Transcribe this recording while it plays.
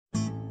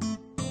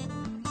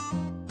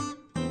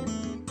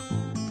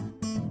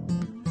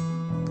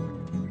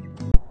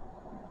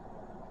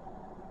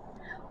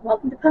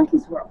Welcome to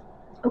Punky's World.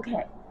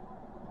 Okay,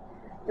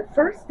 the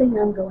first thing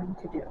I'm going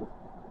to do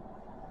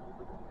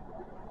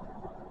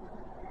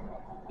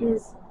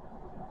is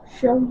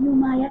show you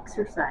my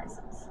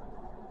exercises,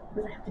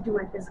 because I have to do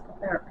my physical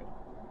therapy.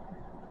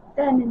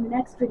 Then in the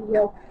next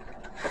video,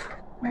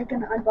 we're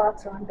going to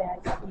unbox or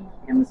unbag the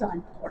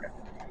Amazon order.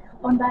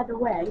 Oh, and by the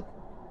way,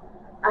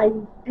 I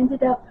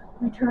ended up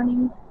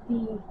returning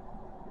the,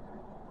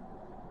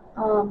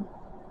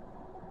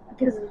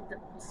 because of the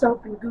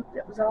soap and goop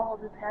that was all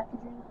over the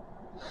packaging,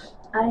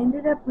 I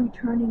ended up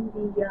returning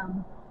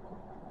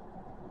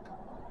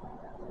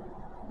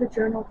the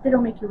journal. They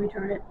don't make you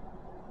return it,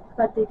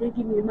 but they did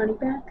give me the money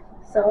back,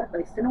 so I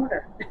placed an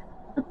order.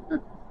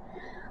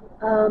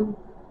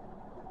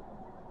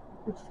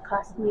 Which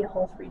cost me a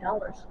whole $3.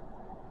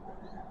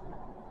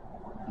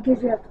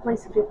 Because you have to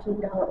place a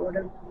 $15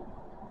 order,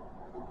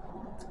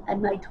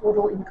 and my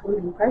total,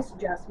 including price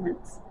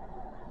adjustments,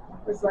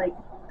 was like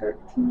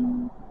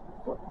 13,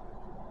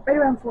 right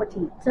around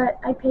 14. So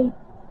I paid,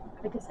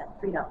 like I said,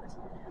 $3.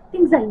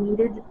 Things I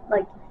needed,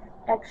 like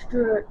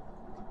extra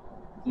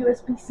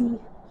USB-C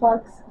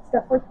plugs and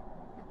stuff like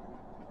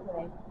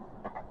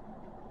that.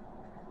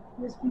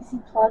 USB-C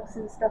plugs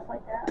and stuff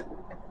like that.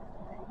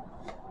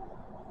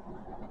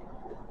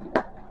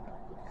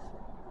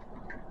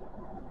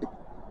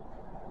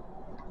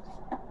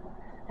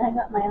 And I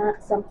got my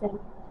aunt something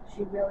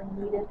she really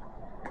needed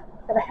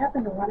that I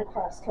happened to run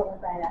across totally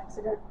by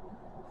accident.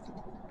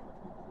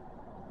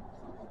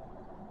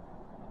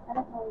 I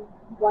don't know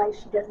why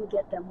she doesn't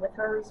get them with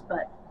hers,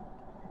 but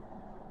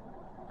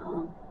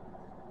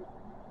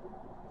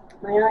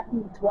my aunt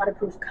needs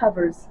waterproof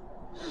covers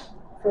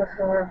for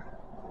her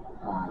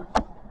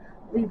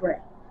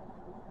Libre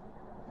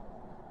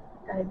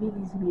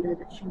diabetes meter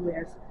that she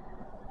wears,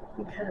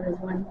 because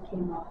one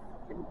came off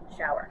in the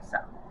shower. So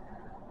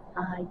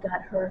I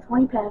got her a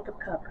 20-pack of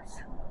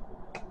covers.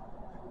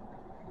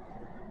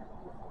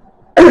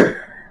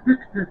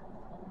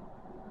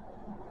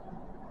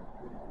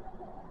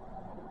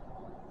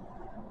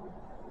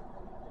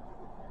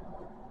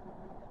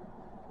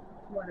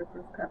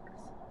 Waterproof covers.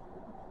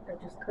 They're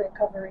just clear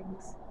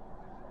coverings.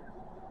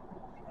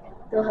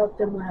 They'll help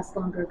them last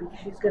longer, because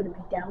she's going to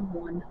be down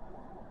one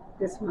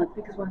this month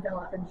because one fell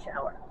off in the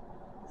shower.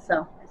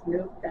 So,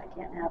 nope, that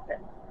can't happen.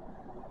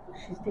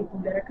 She's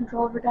taking better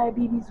control of her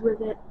diabetes with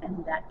it,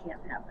 and that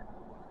can't happen.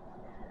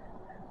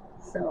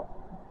 So,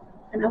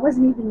 and I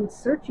wasn't even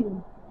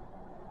searching.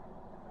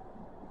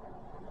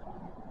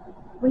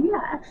 Well,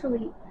 yeah,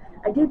 actually,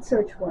 I did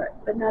search for it,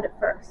 but not at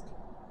first.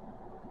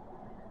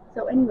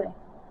 So anyway,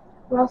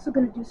 we're also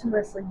going to do some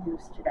wrestling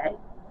news today.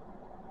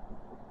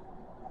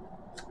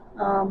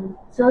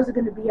 So those are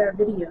going to be our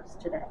videos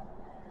today.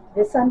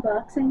 This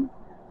unboxing,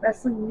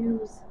 wrestling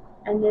news,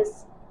 and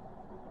this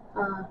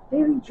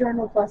daily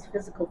journal plus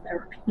physical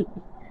therapy.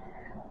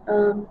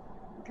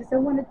 Because I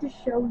wanted to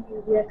show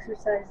you the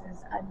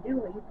exercises I'm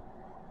doing,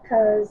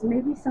 because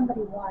maybe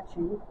somebody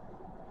watching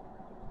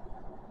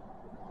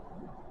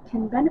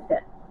can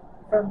benefit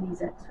from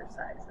these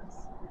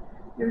exercises.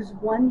 There's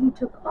one he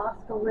took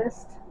off the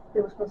list.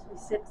 There was supposed to be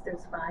 6,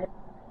 there's 5,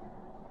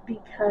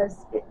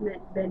 because it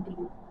meant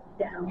bending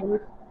down,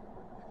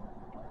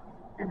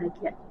 and I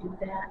can't do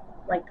that,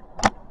 like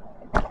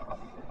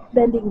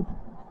bending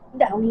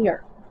down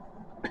here,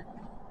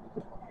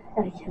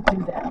 and I can't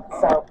do that.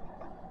 So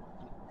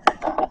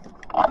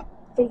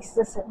face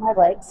this at my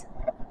legs.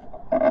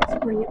 Let's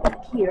bring it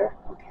back here.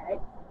 Okay,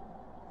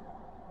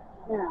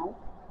 now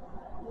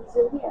these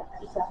are the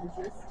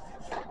exercises.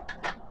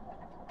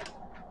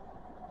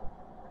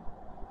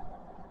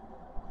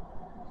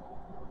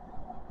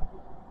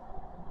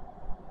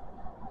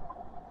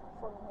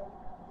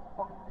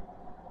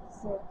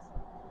 6,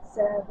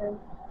 7,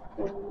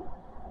 8,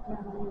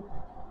 9,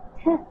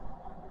 10.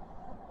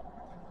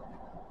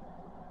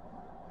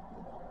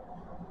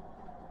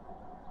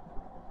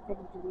 Then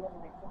you do the other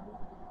way. 1,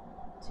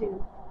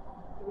 2,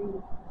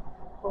 3,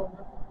 4,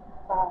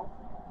 5,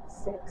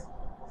 6,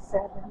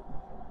 7,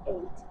 8,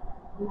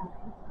 9,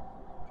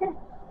 10.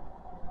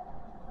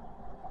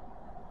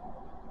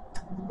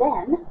 And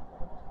then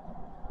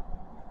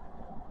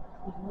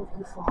you move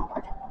you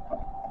forward.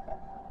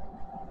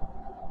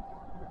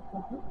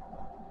 1,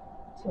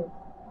 2, 3,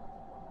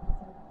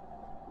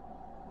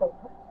 4,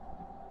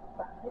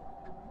 5,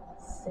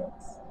 6,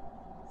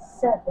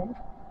 7,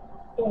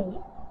 8,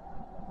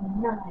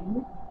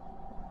 9,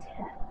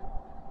 10.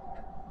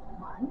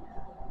 1,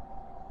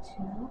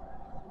 2,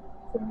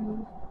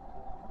 3,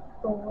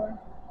 4,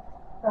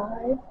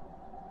 5,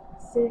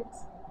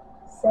 6,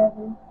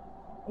 7,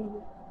 8,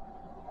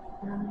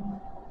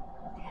 9,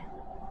 10.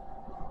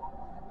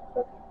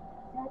 Okay,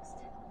 next,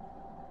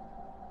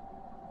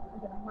 I'm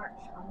going to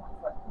march on one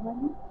foot.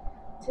 1,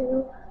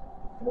 2,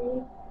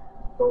 3,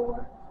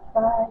 4,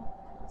 5,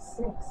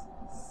 6,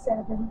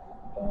 7,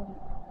 8,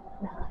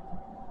 9,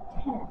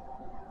 10.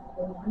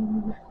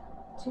 1,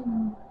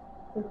 2,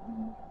 3,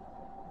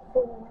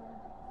 4,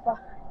 5,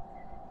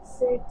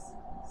 6,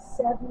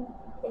 7,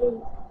 8,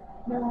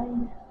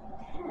 9,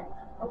 10.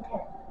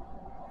 Okay.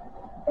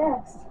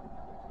 Next,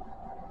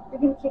 you're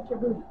going to kick your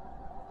booty.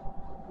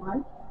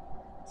 1,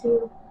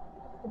 2,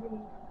 3,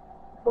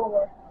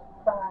 4,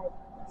 5,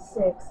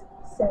 6,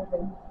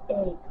 7, 8,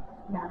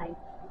 9,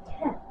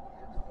 10.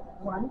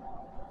 1,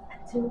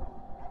 2,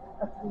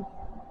 3,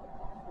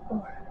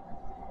 4,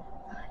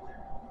 5,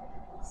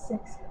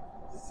 6,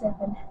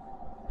 7,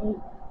 8,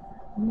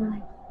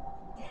 9,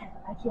 10.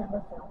 I can't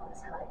lift that one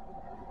as high.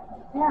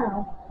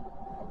 Now,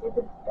 I did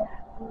the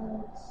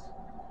backwards,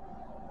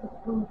 the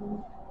booty,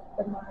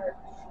 the march,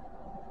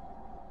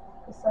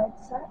 the side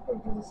to side, or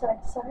do the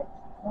side to side.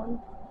 1,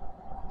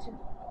 2,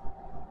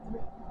 3,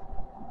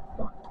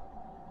 4,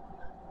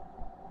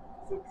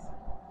 6,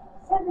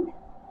 7,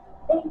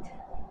 8,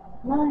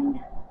 9,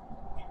 10.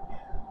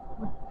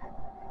 1,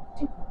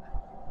 2,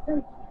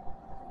 3,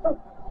 4,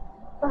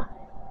 5,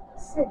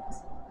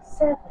 6,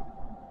 7,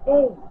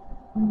 8,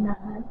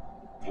 9,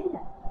 10.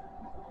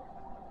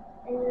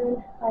 And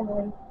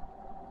finally,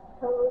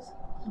 toes,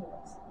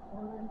 heels.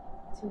 1,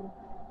 2,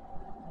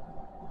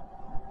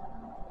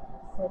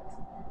 6,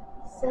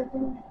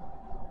 7,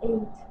 8,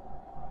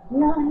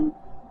 9,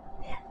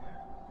 10.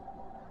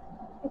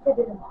 I think I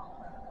did them all.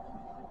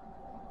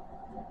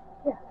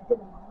 Yeah, I did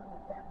them all. I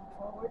went back and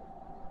forward.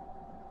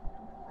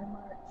 I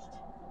marched.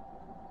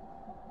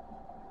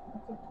 I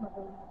kicked my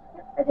booty.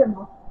 Yep, I did them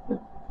all.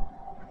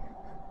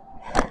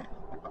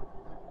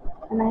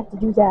 And I have to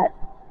do that.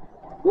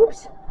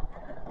 Oops.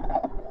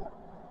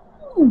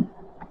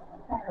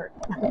 That hurt.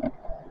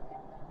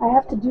 I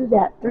have to do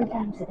that 3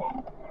 times a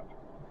day.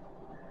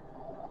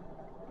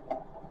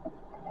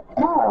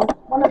 Tomorrow,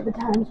 one of the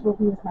times will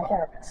be with my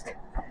therapist.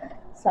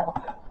 So.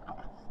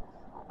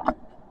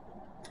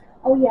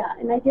 Oh yeah,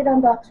 and I did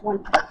unbox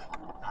one.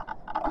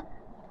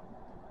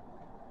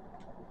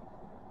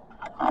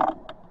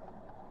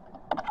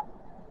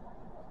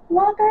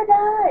 Locker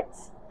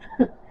nuts!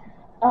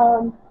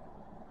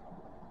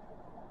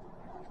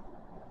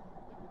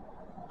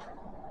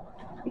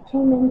 It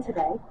came in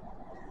today.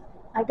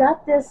 I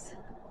got this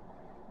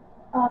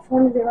off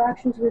one of their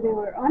auctions where they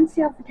were on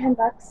sale for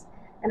 $10,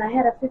 and I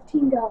had a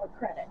 $15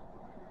 credit.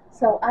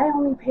 So I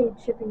only paid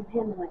shipping and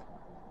handling.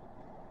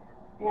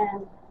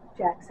 And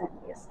Jack sent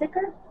me a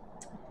sticker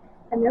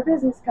and their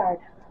business card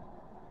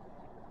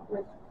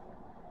with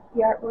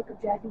the artwork of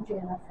Jack and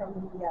Jana from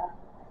the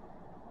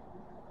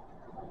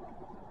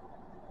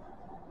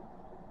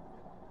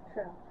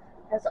show.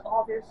 Has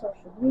all their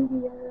social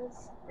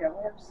medias, their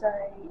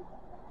website,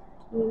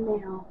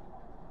 email,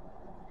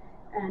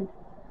 and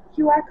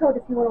QR code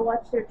if you want to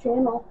watch their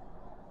channel.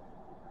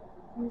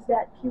 Use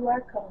that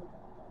QR code.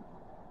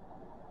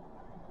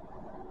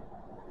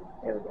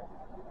 There we go.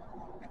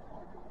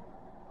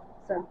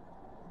 So,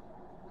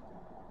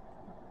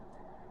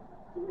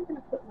 where am I going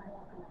to put my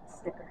welcome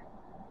sticker?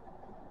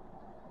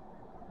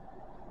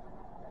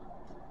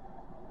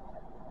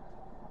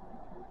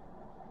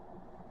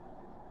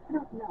 I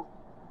don't know.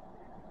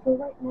 So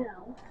right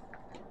now,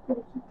 I'm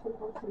going to keep them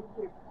both in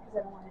here because I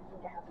don't want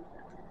anything to happen to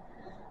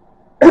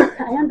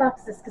them. I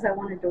unboxed this because I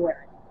wanted to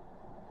wear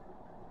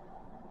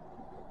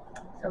it.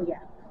 So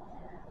yeah.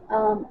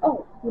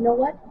 Oh, you know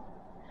what?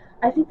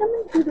 I think I'm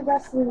going to do the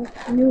wrestling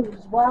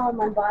news while I'm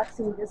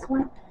unboxing this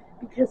one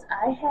because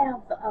I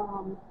have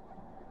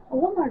a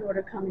Walmart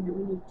order coming that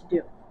we need to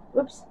do.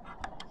 Whoops.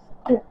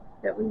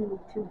 That we need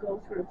to go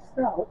through.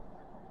 So,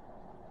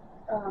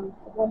 a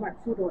Walmart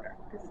food order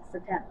because it's the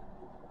 10th.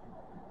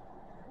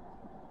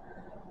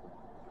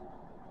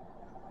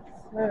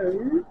 So,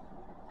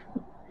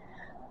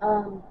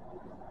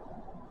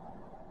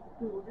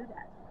 we will do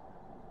that.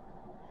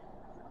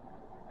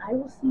 I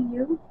will see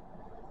you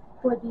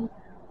for the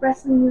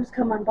wrestling news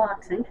come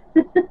unboxing.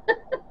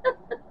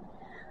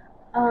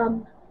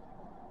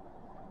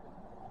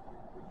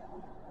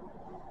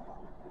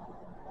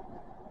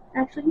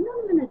 Actually, you know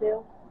what I'm going to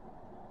do?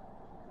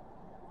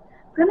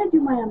 I'm going to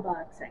do my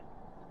unboxing.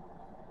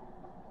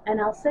 And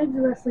I'll save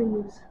the wrestling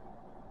news.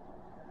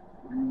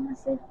 What am I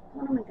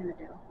going to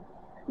do?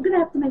 I'm going to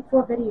have to make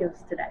 4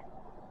 videos today.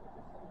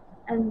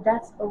 And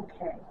that's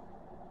okay.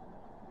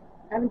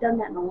 I haven't done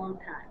that in a long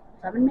time.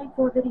 So I'm going to make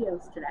 4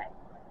 videos today.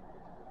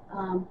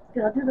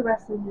 Because I'll do the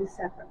wrestling news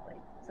separately.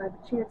 So I have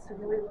a chance to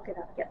really look it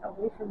up. Get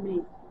away from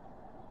me.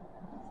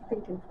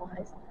 Thinking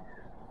flies.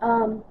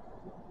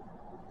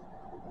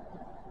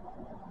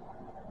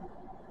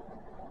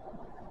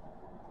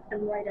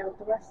 And write out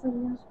the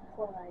wrestling news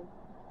before I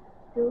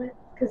do it.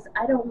 Because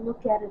I don't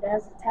look at it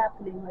as it's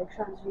happening like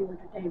Sean's View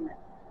Entertainment.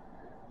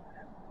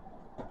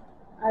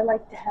 I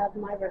like to have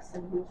my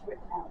wrestling news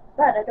written out.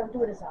 But I don't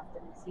do it as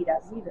often as he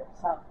does either.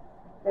 So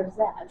there's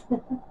that.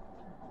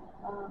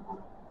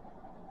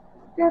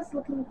 Just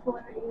looking for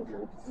a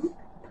notebook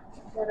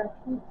that I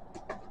can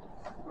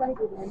write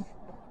it in.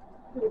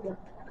 Here we go.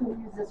 I'm going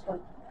to use this one.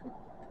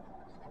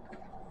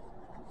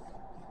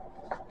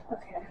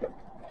 Okay.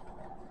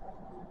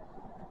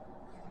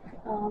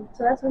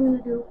 So that's what I'm going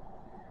to do.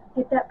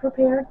 Get that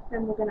prepared,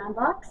 then we're going to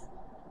unbox.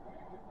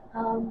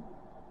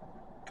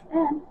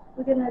 And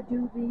we're going to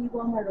do the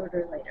Walmart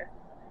order later.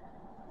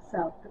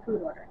 So, the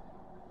food order.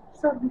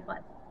 So it'll be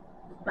fun.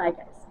 Bye,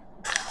 guys.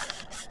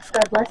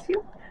 God bless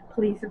you.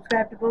 Please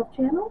subscribe to both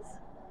channels.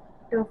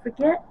 Don't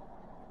forget,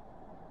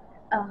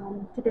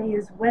 today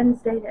is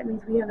Wednesday. That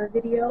means we have a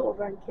video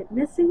over on Kid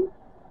Missing.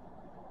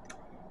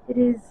 It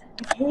is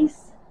the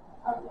case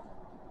of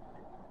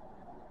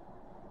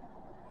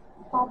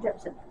Paul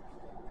Jepson,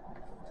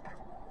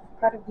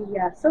 part of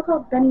the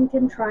so-called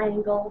Bennington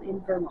Triangle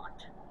in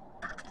Vermont.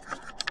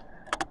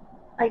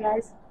 Hi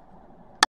guys.